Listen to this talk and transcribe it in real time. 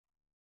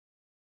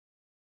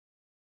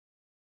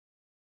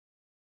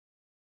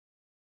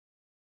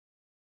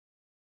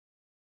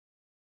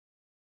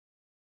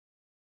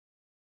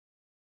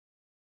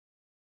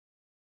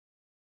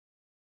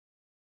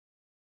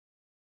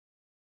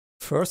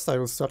First, I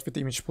will start with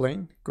the image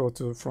plane. Go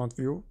to front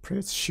view,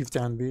 press Shift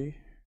and B,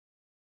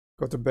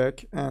 go to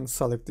back and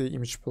select the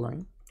image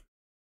plane.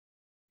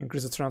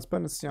 Increase the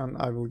transparency and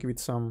I will give it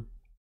some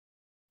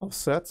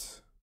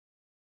offset.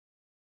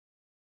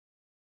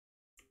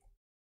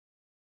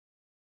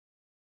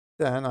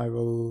 Then I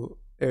will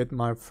add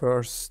my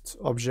first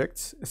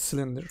object, a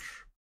cylinder.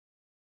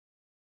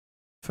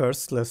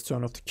 First, let's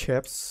turn off the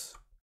caps.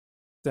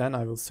 Then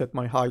I will set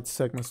my height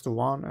segments to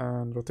 1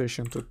 and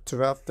rotation to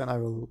 12. Then I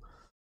will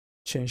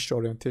change the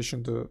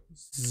orientation to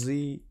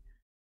Z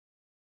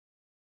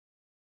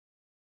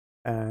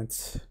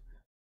and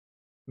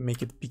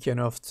make it big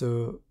enough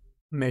to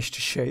mesh the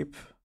shape,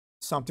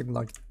 something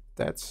like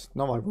that.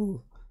 Now I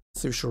will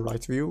switch to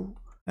right view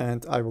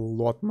and I will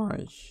load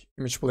my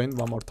image plane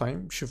one more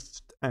time.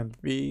 Shift and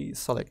B,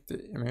 select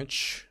the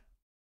image,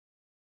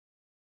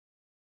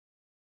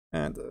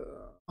 and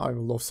I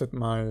will offset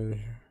my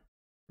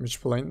image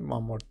plane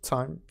one more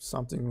time,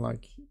 something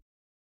like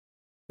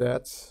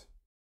that,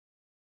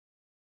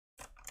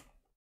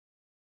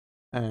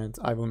 and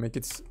I will make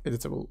it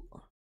editable.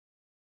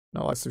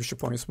 Now I switch to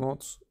points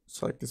mode,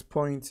 select this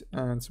point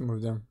and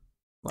move them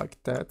like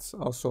that.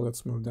 Also,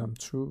 let's move them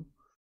too.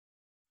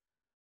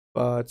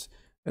 But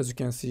as you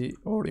can see,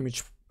 our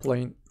image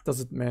plane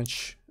doesn't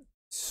match.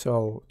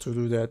 So to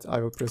do that, I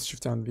will press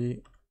Shift and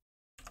V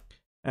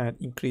and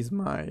increase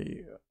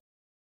my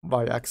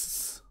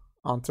y-axis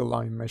until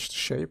I mesh the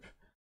shape.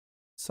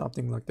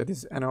 Something like that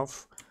is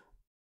enough.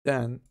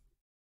 Then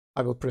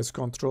I will press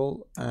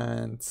Ctrl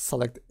and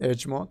select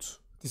Edge mode.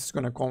 This is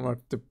gonna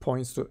convert the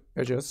points to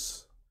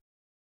edges.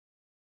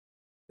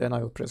 Then I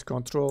will press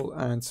Ctrl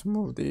and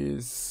move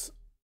these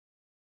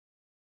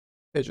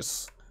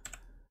edges.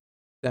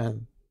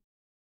 Then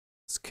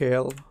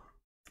scale,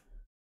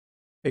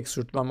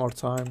 extrude one more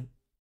time,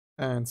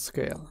 and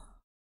scale.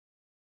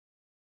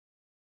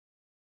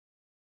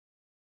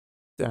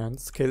 Then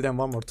scale them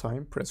one more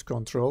time, press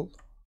Ctrl,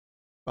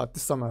 but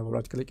this time I will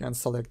right click and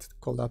select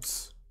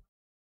collapse.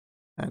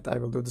 And I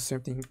will do the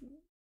same thing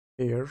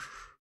here,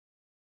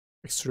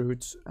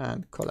 extrude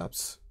and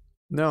collapse.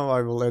 Now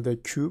I will add a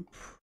cube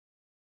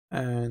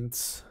and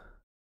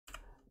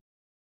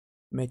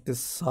make the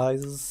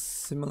sizes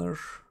similar.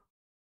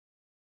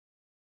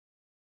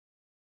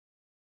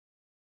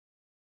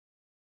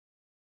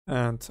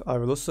 And I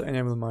will also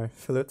enable my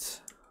fillet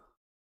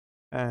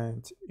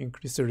and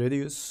increase the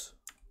radius,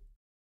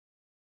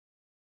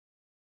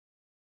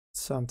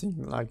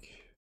 something like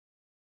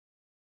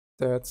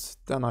that.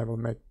 Then I will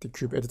make the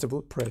cube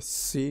editable, press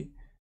C.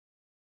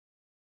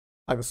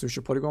 I will switch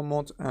to polygon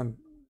mode and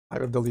I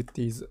will delete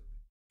these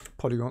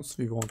polygons,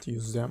 we won't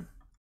use them.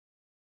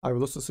 I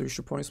will also switch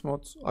to points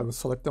mode. I will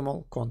select them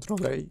all,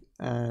 Ctrl A,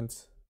 and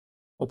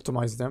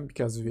optimize them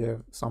because we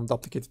have some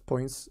duplicated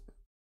points.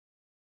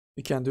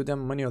 We can do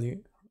them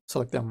manually,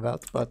 select them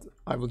weld, but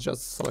I will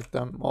just select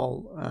them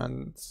all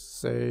and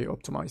say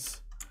optimize.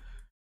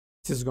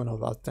 This is gonna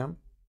weld them.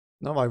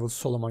 Now I will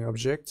solo my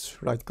object,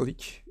 right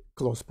click,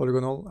 close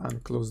polygon hole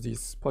and close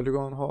these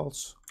polygon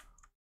holes.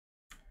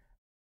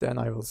 Then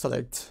I will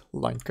select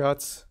line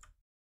cut,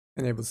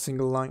 enable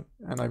single line,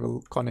 and I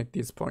will connect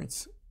these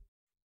points.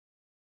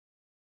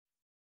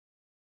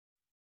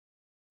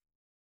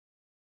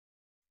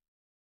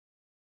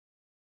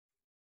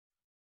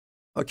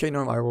 Okay,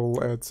 now I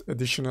will add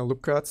additional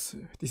loop cuts.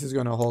 This is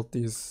gonna hold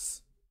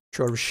this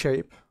curve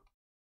shape.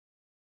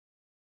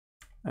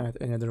 Add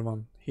another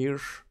one here.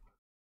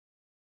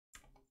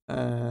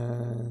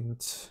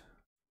 And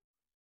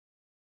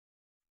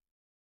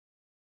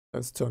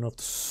let's turn off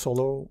the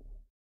solo.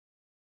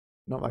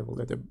 Now I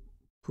will add a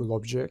pull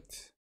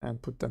object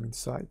and put them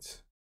inside.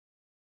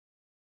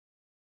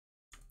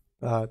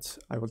 But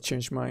I will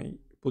change my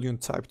boolean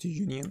type to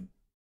union.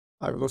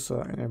 I will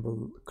also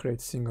enable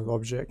create single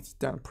object,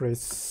 then press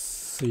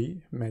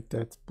C, make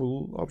that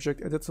bool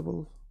object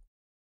editable.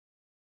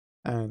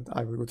 And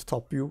I will go to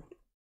top view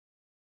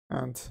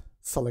and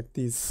select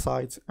these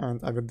sides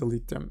and I will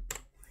delete them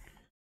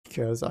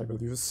because I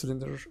will use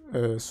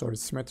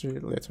symmetry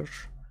later.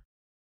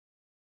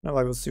 Now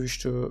I will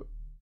switch to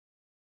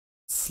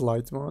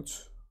slide mode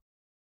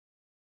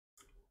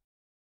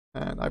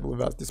and I will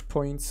weld this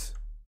point.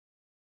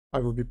 I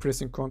will be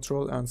pressing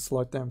Ctrl and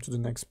slide them to the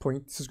next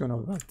point. This is gonna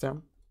weld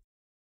them.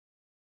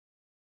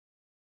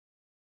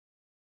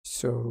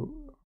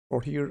 So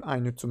for here, I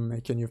need to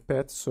make a new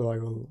path. So I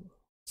will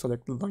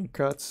select the line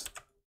cut.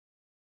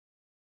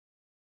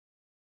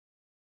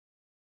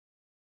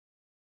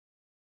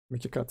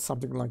 Make a cut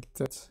something like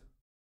that.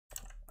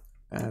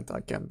 And I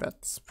can weld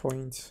this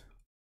point.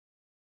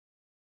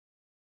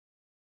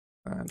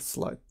 And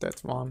slide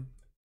that one.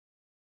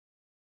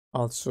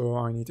 Also,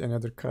 I need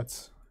another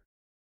cut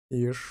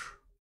here.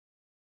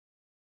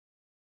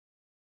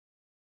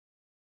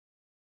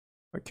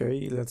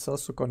 Okay, let's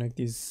also connect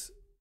these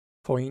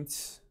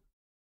points.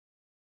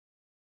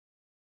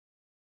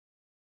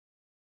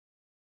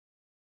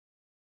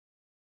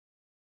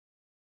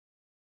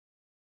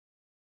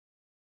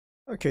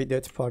 Okay,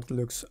 that part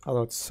looks a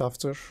lot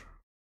softer.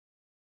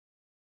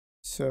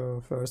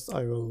 So first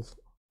I will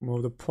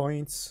move the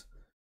points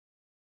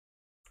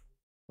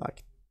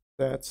like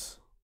that.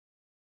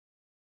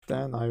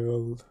 Then I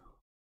will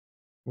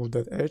move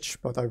that edge,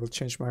 but I will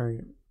change my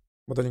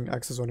modeling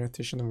axis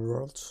orientation in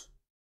world.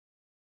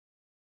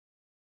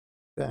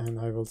 Then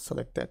I will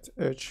select that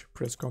edge,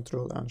 press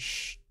Ctrl and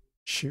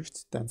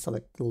Shift, then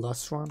select the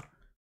last one.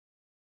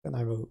 Then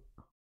I will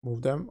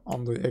move them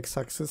on the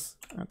x-axis,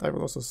 and I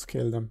will also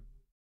scale them.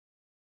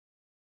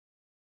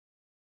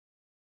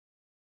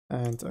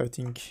 And I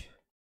think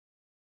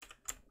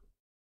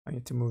I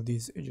need to move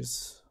these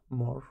edges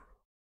more.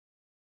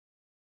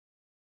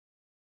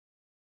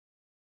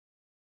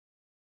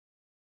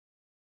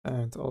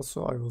 And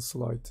also I will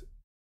slide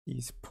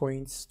these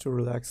points to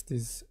relax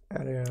this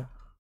area.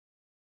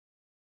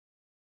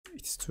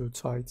 It's too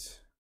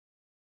tight.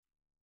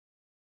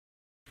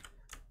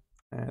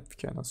 And we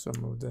can also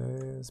move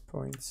these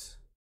points.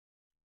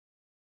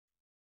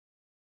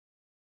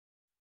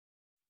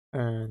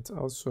 And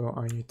also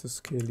I need to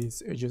scale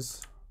these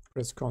edges.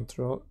 Press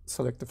Ctrl,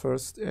 select the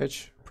first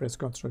edge, press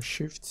Ctrl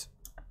Shift,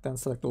 then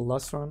select the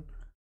last one.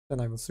 Then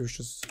I will switch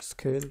to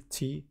scale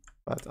T,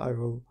 but I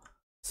will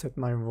set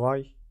my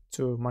Y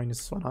to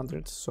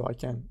 -100 so I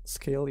can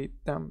scale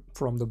them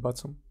from the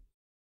bottom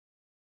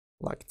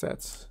like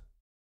that.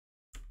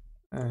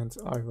 And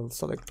I will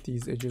select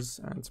these edges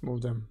and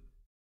move them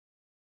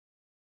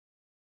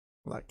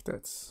like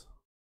that.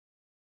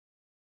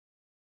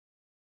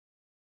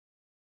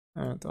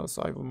 And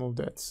also I will move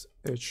that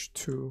edge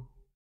too.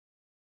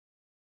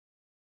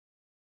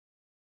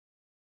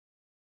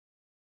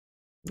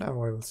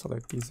 Now I will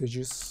select these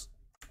edges,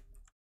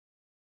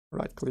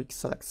 right click,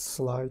 select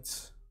slide,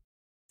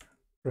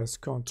 press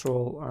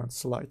Ctrl and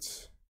slide.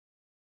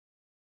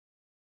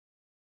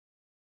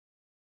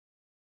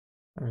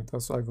 And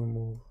also I will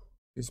move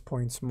these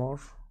points more.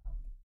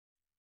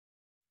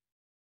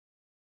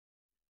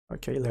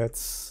 Okay,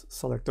 let's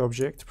select the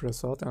object,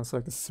 press Alt and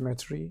select the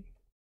symmetry.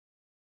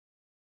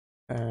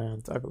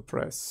 And I will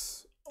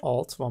press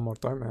Alt one more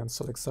time and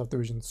select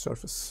subdivision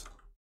surface.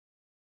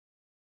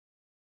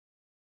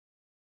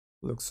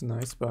 Looks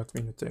nice, but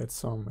we need to add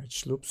some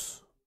edge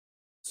loops.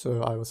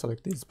 So I will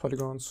select these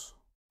polygons,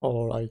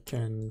 or I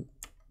can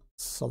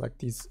select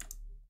these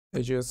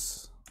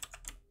edges,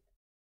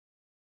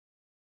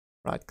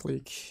 right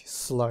click,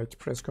 slide,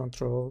 press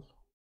Ctrl.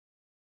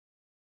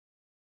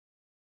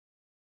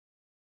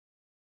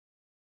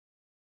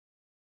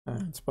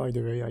 And by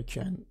the way, I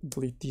can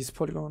delete these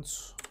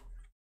polygons.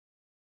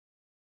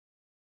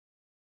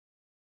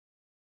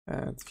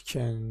 And we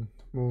can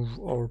move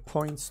our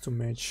points to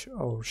match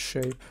our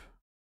shape.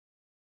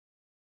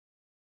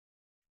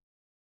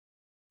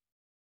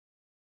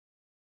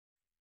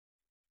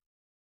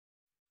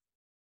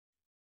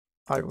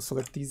 I will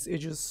select these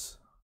edges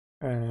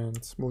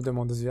and move them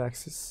on the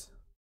z-axis.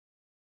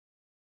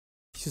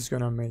 This is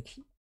gonna make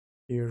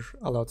here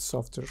a lot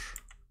softer.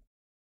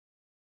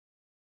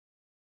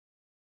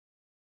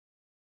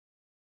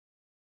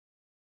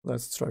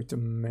 Let's try to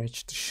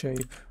match the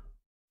shape.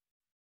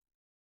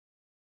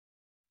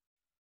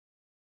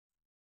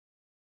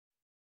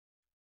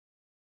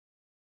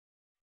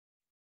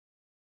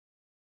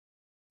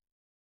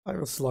 I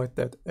will slide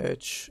that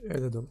edge a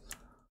little.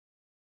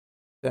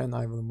 Then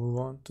I will move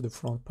on to the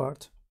front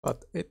part,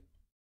 but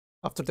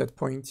after that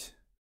point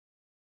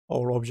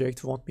our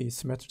object won't be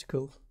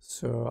symmetrical,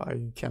 so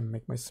I can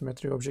make my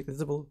symmetry object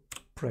visible.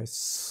 Press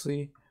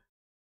C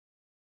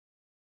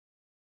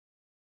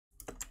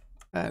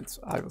and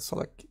I will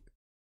select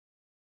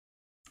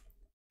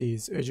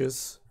these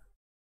edges.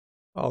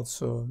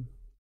 Also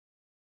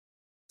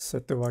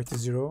set the Y to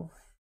 0,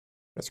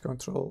 press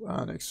Ctrl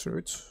and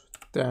extrude,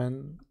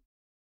 then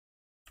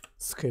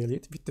scale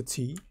it with the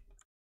T.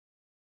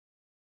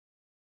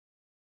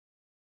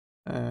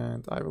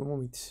 And I will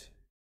move it.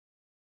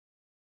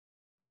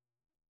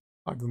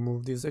 I will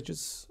move these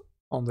edges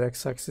on the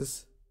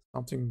x-axis,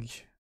 something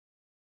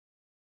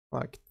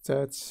like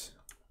that.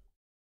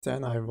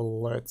 Then I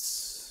will let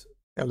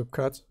a loop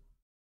cut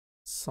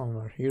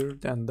somewhere here,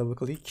 then double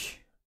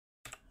click,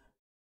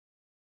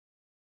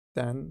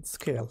 then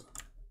scale.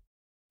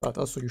 But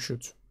also you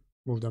should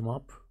move them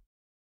up.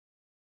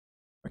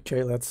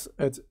 Okay, let's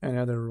add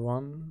another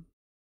one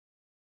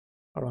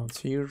around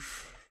here.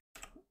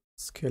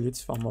 Scale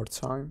it one more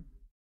time.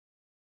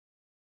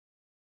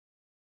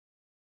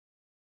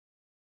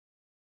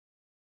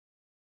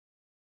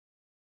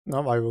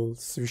 Now I will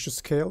switch to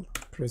scale,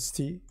 press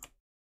T,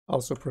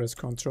 also press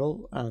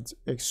Ctrl and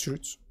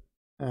extrude,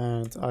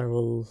 and I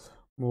will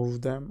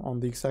move them on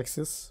the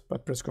x-axis,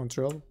 but press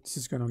Ctrl. This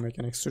is gonna make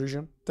an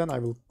extrusion. Then I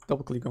will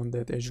double click on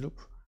that edge loop,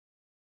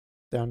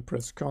 then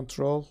press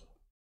Ctrl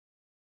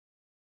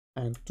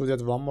and do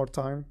that one more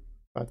time,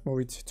 but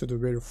move it to the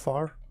very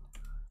far.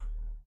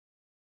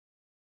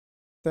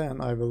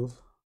 Then I will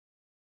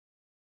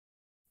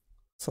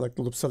select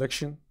the loop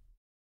selection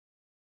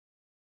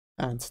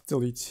and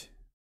delete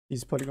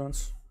these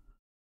polygons.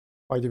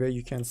 By the way,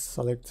 you can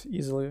select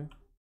easily.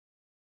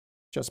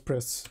 Just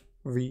press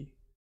V,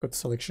 cut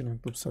selection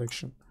and loop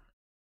selection.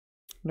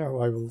 Now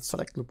I will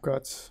select loop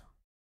cut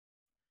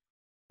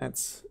and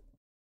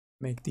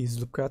make these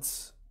loop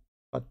cuts,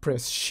 but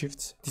press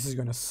shift, this is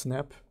gonna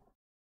snap,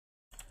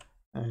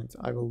 and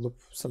I will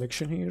loop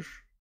selection here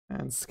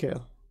and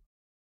scale.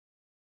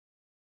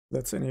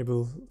 Let's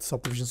enable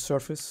subdivision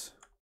surface.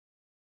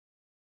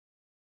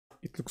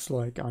 It looks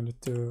like I need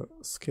to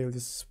scale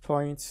this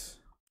point.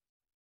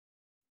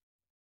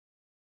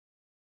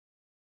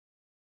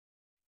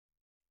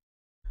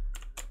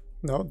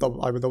 No,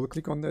 I will double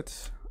click on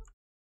that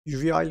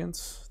UV island,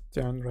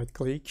 then right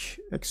click,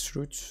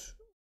 extrude,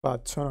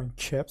 but turn on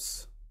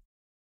caps,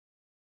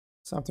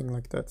 something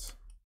like that.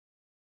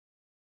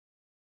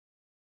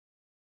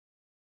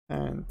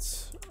 And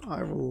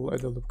I will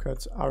add a loop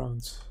cut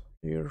around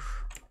here.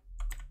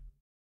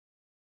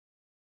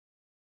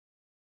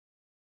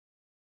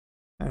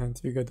 And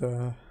we got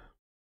a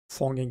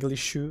Fong angle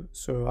issue,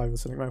 so I will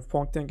select my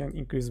Fong tank and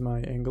increase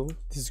my angle.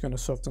 This is gonna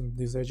soften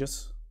these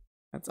edges.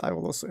 And I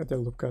will also add a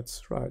loop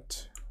cut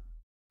right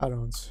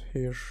around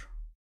here.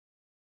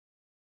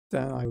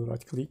 Then I will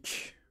right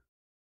click.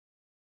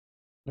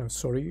 No,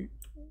 sorry.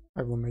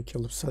 I will make a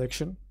loop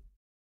selection.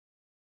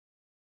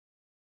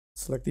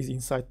 Select these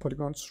inside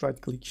polygons, right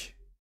click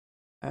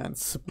and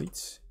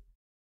split.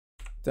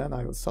 Then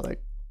I will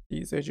select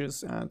these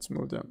edges and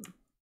move them.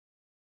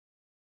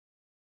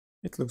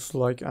 It looks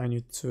like I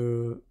need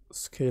to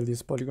scale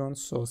these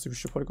polygons, so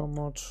switch to polygon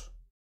mode,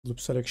 loop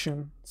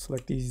selection,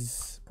 select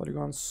these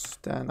polygons,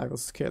 then I will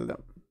scale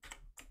them.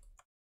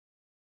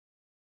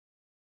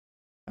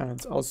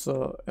 And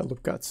also a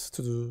loop cut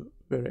to the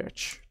very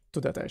edge,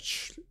 to that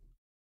edge.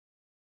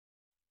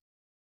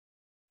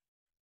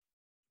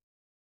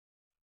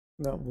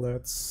 Now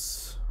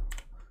let's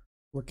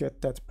look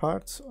at that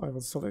part. I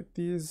will select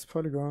these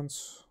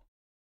polygons,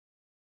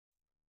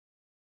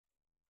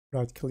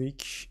 right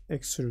click,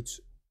 extrude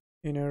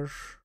inner,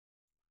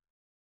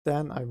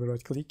 then I will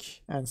right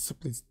click and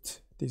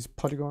split these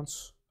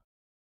polygons.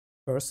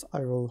 First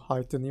I will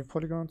hide the new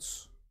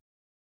polygons,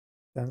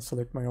 then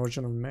select my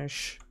original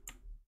mesh,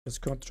 press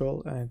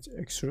Ctrl and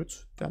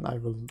extrude, then I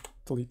will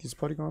delete these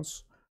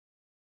polygons,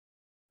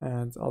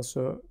 and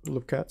also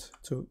loop cut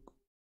to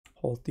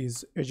hold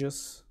these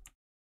edges.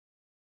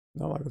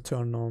 Now I will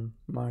turn on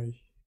my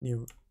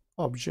new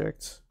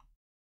object.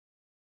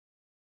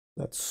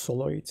 Let's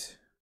solo it.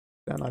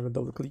 Then I will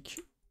double click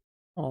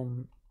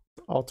on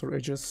the outer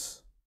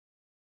edges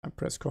and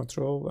press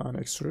Ctrl and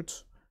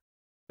extrude.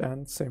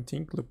 Then same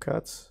thing, loop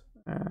cut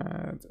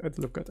and add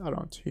loop cut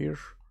around here.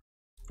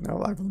 Now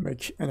I will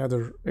make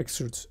another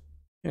extrude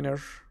inner,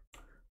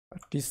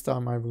 but this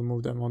time I will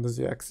move them on the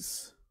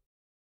z-axis.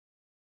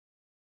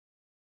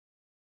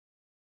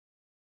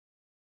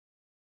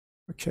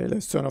 Okay,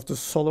 let's turn off the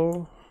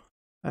solo,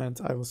 and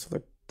I will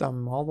select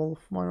them all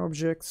of my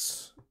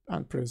objects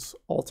and press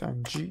Alt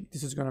and G.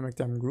 This is gonna make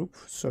them group,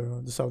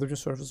 so the subdivision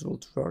surface will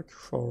work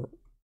for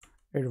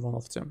every one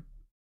of them.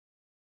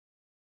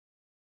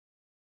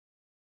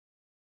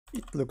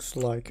 It looks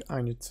like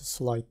I need to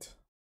slide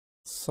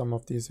some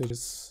of these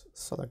edges,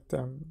 select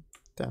them,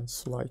 then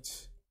slide.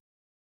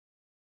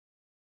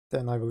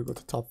 Then I will go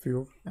to top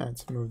view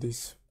and move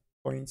these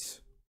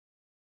points.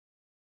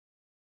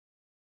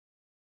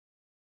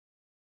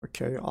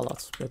 Okay, a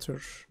lot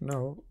better.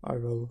 Now I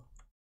will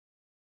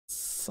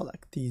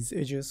select these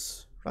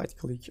edges, right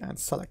click and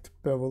select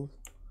bevel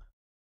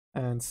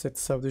and set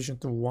subdivision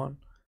to 1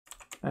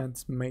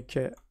 and make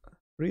a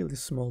really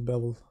small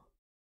bevel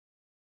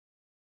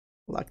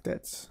like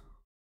that.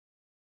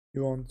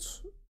 You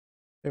won't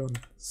even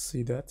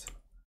see that.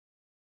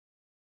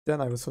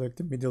 Then I will select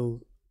the middle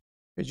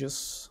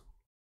edges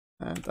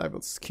and I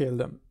will scale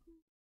them.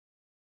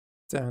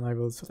 Then I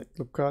will select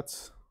loop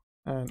cut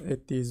and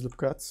add these loop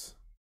cuts.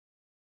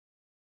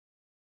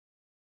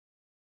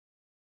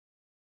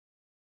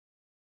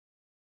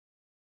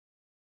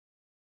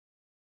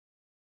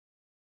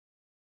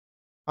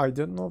 I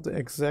don't know the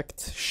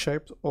exact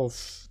shape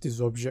of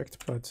this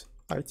object, but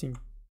I think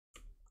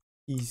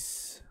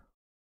these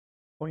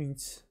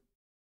points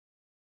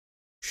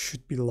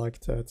should be like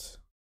that.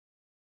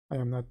 I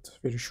am not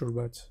very sure,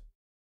 but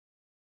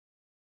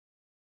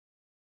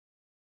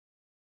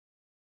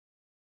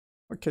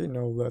okay,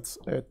 now let's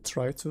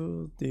try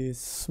to these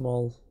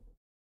small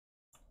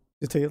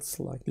details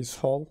like this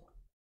hole.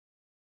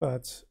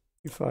 But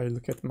if I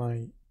look at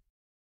my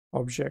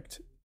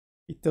object,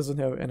 it doesn't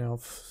have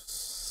enough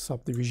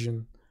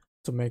subdivision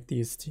to make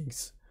these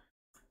things,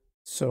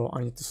 so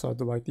I need to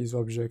subdivide these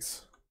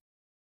objects.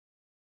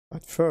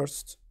 But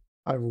first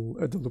I will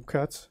add a loop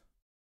cut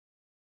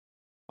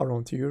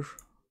around here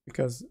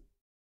because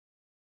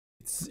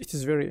it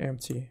is very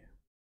empty.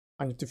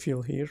 I need to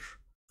fill here,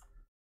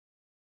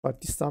 but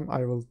this time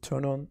I will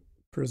turn on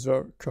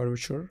preserve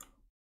curvature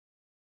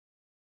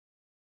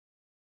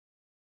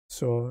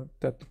so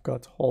that loop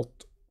cut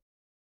hold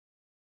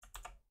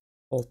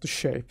the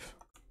shape.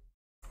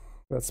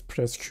 Let's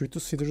press Q to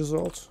see the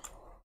result.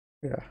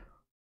 Yeah.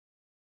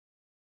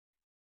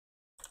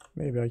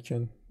 Maybe I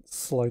can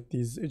slide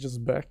these edges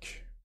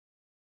back.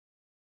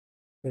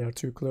 They are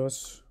too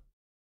close.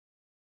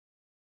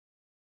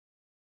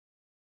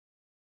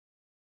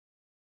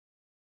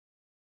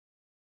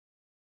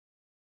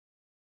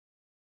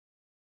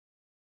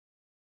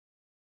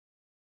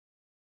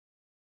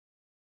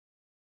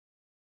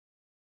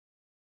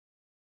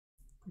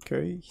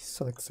 Okay,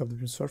 select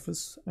subdivision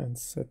surface and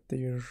set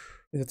their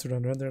editor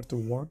and render to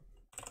 1.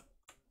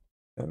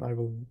 Then I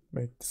will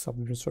make the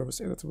subdivision surface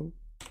editable.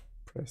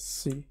 Press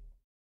C.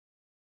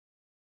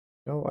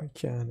 Now I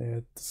can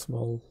add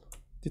small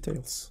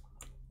details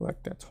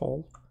like that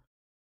hole.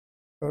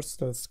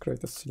 First, let's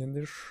create a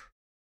cylinder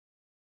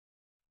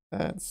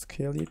and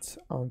scale it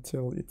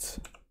until it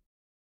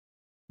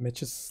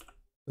matches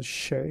the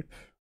shape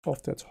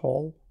of that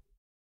hole.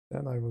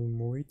 Then I will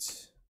move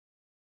it.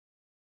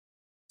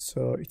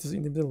 So it is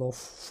in the middle of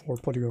 4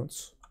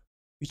 polygons,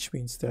 which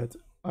means that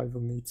I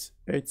will need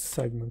 8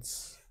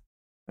 segments.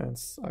 And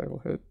I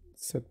will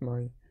set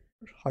my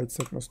height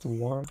segments to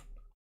 1.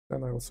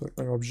 Then I will select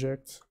my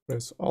object,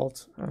 press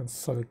Alt and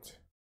select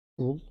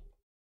Bool.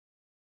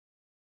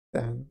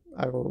 Then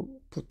I will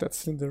put that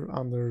cylinder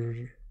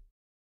under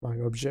my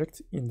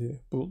object in the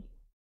bool.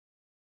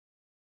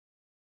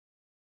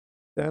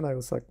 Then I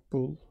will select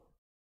bool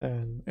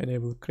and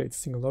enable create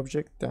single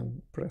object,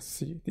 then press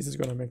C. This is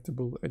gonna make the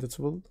bool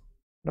editable.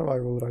 Now I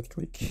will right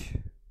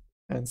click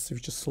and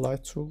switch to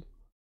slide tool,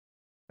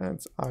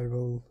 and I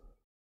will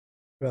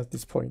weld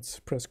these points.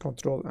 Press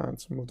Ctrl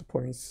and move the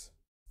points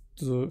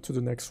to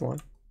the next one.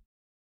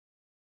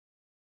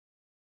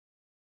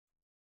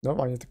 Now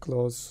I need to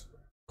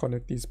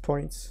connect these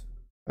points.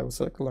 I will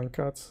select line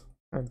cut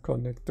and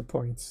connect the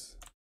points.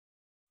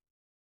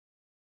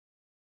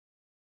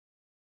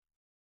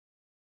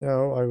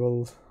 Now I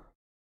will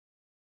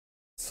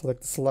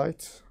select the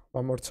slide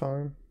one more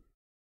time,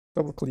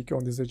 double click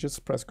on these edges,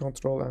 press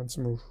Ctrl and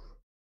move.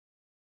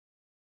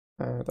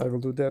 And I will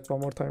do that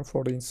one more time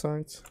for the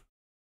inside.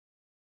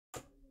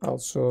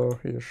 Also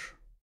here.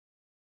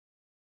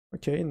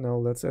 Okay, now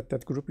let's add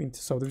that group into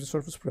subdivision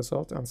surface, press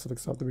Alt and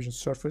select subdivision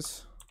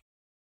surface.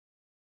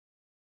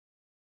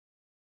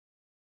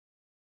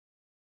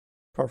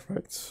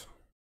 Perfect.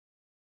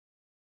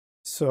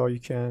 So you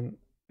can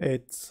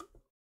add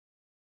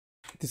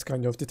this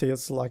kind of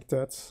details like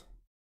that,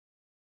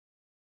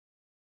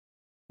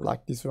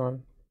 like this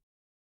one.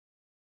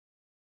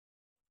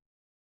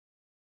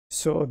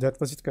 So that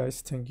was it,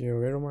 guys. Thank you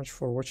very much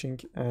for watching,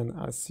 and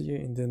I'll see you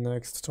in the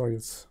next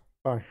tutorials.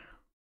 Bye.